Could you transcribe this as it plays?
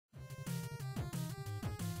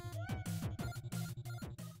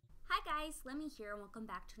Hi guys, Lemmy here and welcome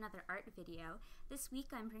back to another art video. This week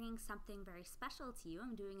I'm bringing something very special to you.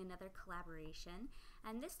 I'm doing another collaboration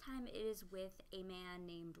and this time it is with a man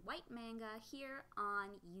named Whyt Manga here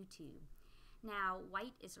on YouTube. Now,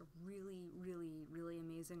 Whyt is a really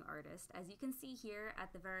amazing artist. As you can see here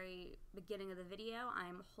at the very beginning of the video,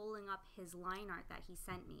 I'm holding up his line art that he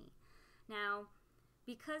sent me. Now,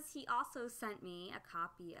 because he also sent me a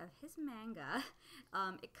copy of his manga,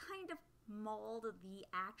 it kind of mauled the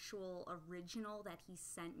actual original that he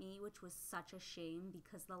sent me, which was such a shame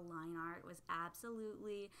because the line art was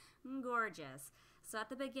absolutely gorgeous. So at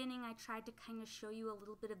the beginning I tried to kind of show you a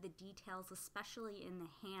little bit of the details, especially in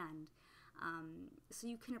the hand, so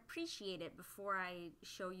you can appreciate it before I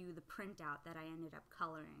show you the printout that I ended up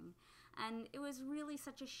coloring. And it was really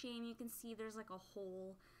such a shame. You can see there's like a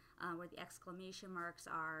hole where the exclamation marks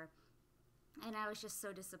are. And I was just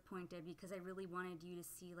so disappointed because I really wanted you to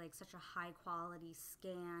see like such a high quality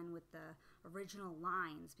scan with the original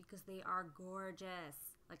lines because they are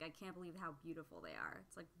gorgeous. Like, I can't believe how beautiful they are.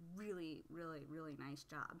 It's like really nice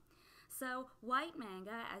job. So Whyt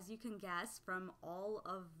Manga, as you can guess from all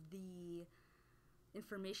of the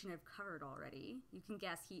information I've covered already, you can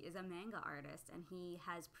guess he is a manga artist and he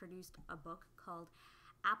has produced a book called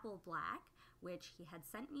Apple Black, which he had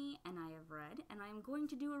sent me and I have read, and I'm going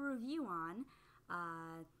to do a review on,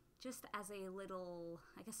 just as a little,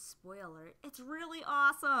 I guess, spoiler. It's really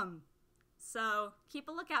awesome! So keep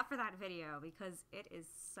a lookout for that video because it is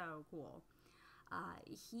so cool.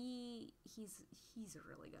 He's a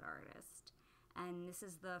really good artist, and this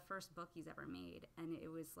is the first book he's ever made, and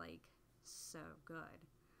it was like so good.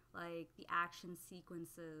 Like the action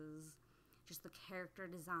sequences, just the character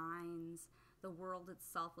designs, the world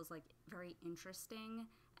itself was like very interesting,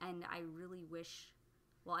 and I really wish,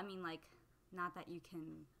 well, I mean, like, not that you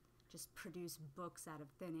can just produce books out of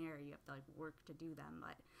thin air, you have to like work to do them,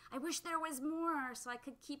 but I wish there was more so I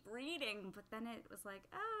could keep reading, but then it was like,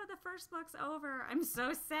 oh, the first book's over, I'm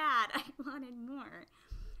so sad, I wanted more.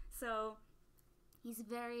 So he's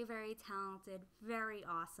very talented, very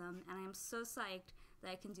awesome, and I am so psyched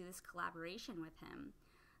that I can do this collaboration with him.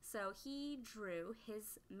 So he drew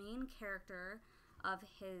his main character of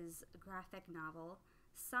his graphic novel,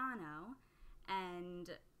 Sano, and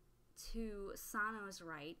to Sano's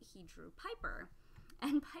right, he drew Piper.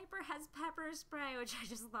 And Piper has pepper spray, which I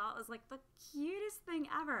just thought was like the cutest thing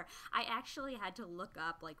ever. I actually had to look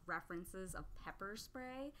up like references of pepper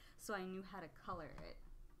spray so I knew how to color it.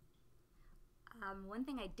 One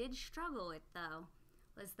thing I did struggle with though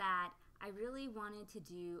was that I really wanted to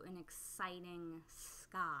do an exciting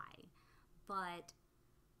sky, but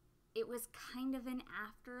it was kind of an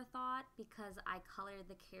afterthought because I colored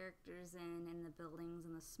the characters in and the buildings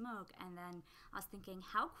and the smoke, and then I was thinking,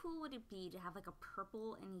 how cool would it be to have like a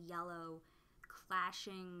purple and yellow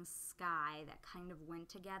clashing sky that kind of went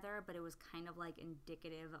together, but it was kind of like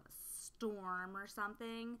indicative of a storm or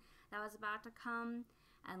something that was about to come.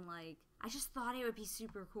 And like, I just thought it would be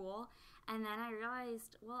super cool. And then I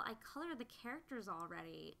realized, well, I colored the characters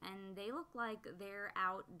already and they look like they're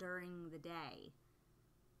out during the day.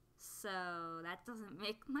 So that doesn't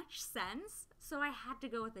make much sense. So I had to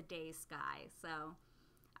go with the day sky. So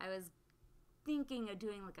I was thinking of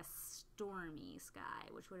doing like a stormy sky,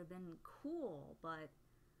 which would have been cool, but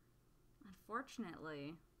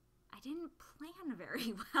unfortunately I didn't plan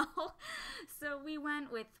very well. So we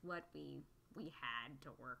went with what we had to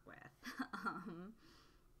work with.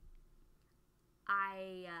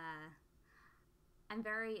 I'm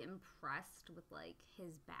very impressed with like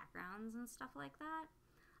his backgrounds and stuff like that.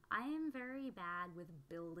 I am very bad with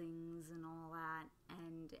buildings and all that,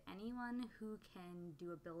 and anyone who can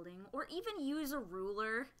do a building or even use a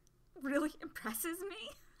ruler really impresses me.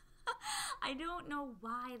 I don't know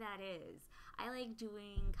why that is. I like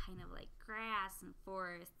doing kind of like grass and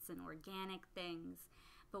forests and organic things,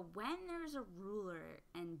 but when there's a ruler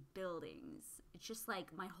and buildings, it's just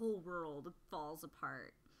like my whole world falls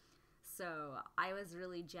apart. So I was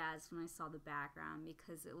really jazzed when I saw the background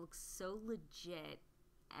because it looks so legit,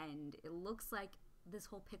 and it looks like this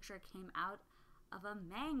whole picture came out of a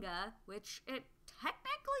manga, which it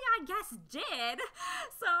technically, I guess, did.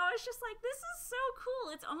 So I was just like, this is so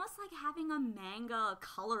cool. It's almost like having a manga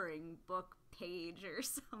coloring book page or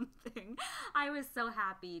something. I was so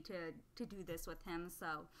happy to do this with him.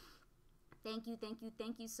 So thank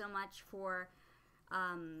you so much for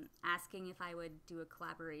asking if I would do a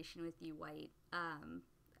collaboration with you, Whyt.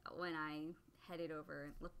 When I headed over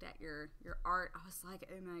and looked at your art, I was like,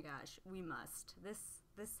 oh my gosh, we must. This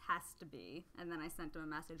has to be. And then I sent him a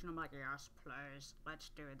message and I'm like, yes, please, let's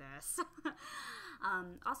do this.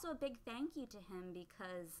 Also a big thank you to him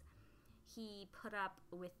because he put up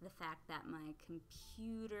with the fact that my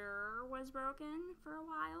computer was broken for a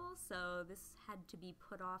while, so this had to be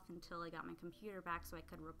put off until I got my computer back so I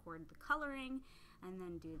could record the coloring and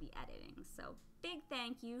then do the editing. So big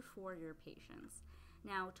thank you for your patience.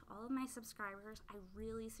 Now, to all of my subscribers, I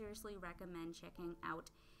really seriously recommend checking out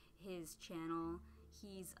his channel.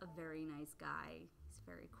 He's a very nice guy. He's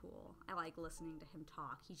very cool. I like listening to him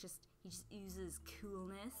talk. He just oozes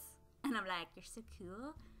coolness, and I'm like, you're so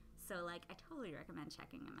cool. So like, I totally recommend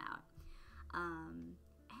checking him out.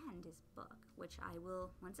 And his book, which I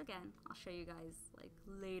will, once again, I'll show you guys like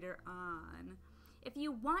later on. If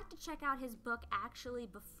you want to check out his book actually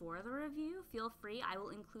before the review, feel free. I will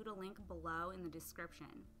include a link below in the description,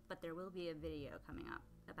 but there will be a video coming up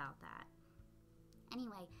about that.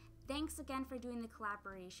 Anyway, thanks again for doing the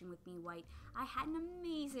collaboration with me, Whyt. I had an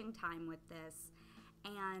amazing time with this,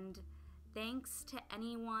 and thanks to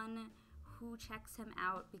anyone who checks him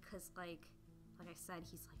out, because like I said,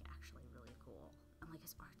 he's like actually really cool, and like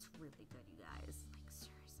his art's really good, you guys. Like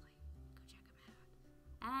seriously, go check him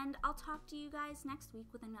out. And I'll talk to you guys next week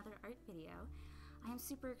with another art video. I am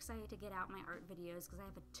super excited to get out my art videos because I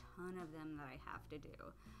have a ton of them that I have to do.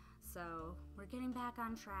 So we're getting back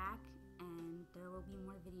on track, and there will be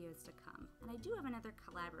more videos to come. And I do have another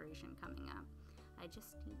collaboration coming up. I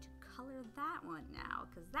just need to color that one now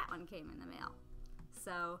because that one came in the mail.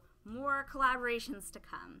 So more collaborations to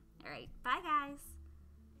come. All right, bye guys.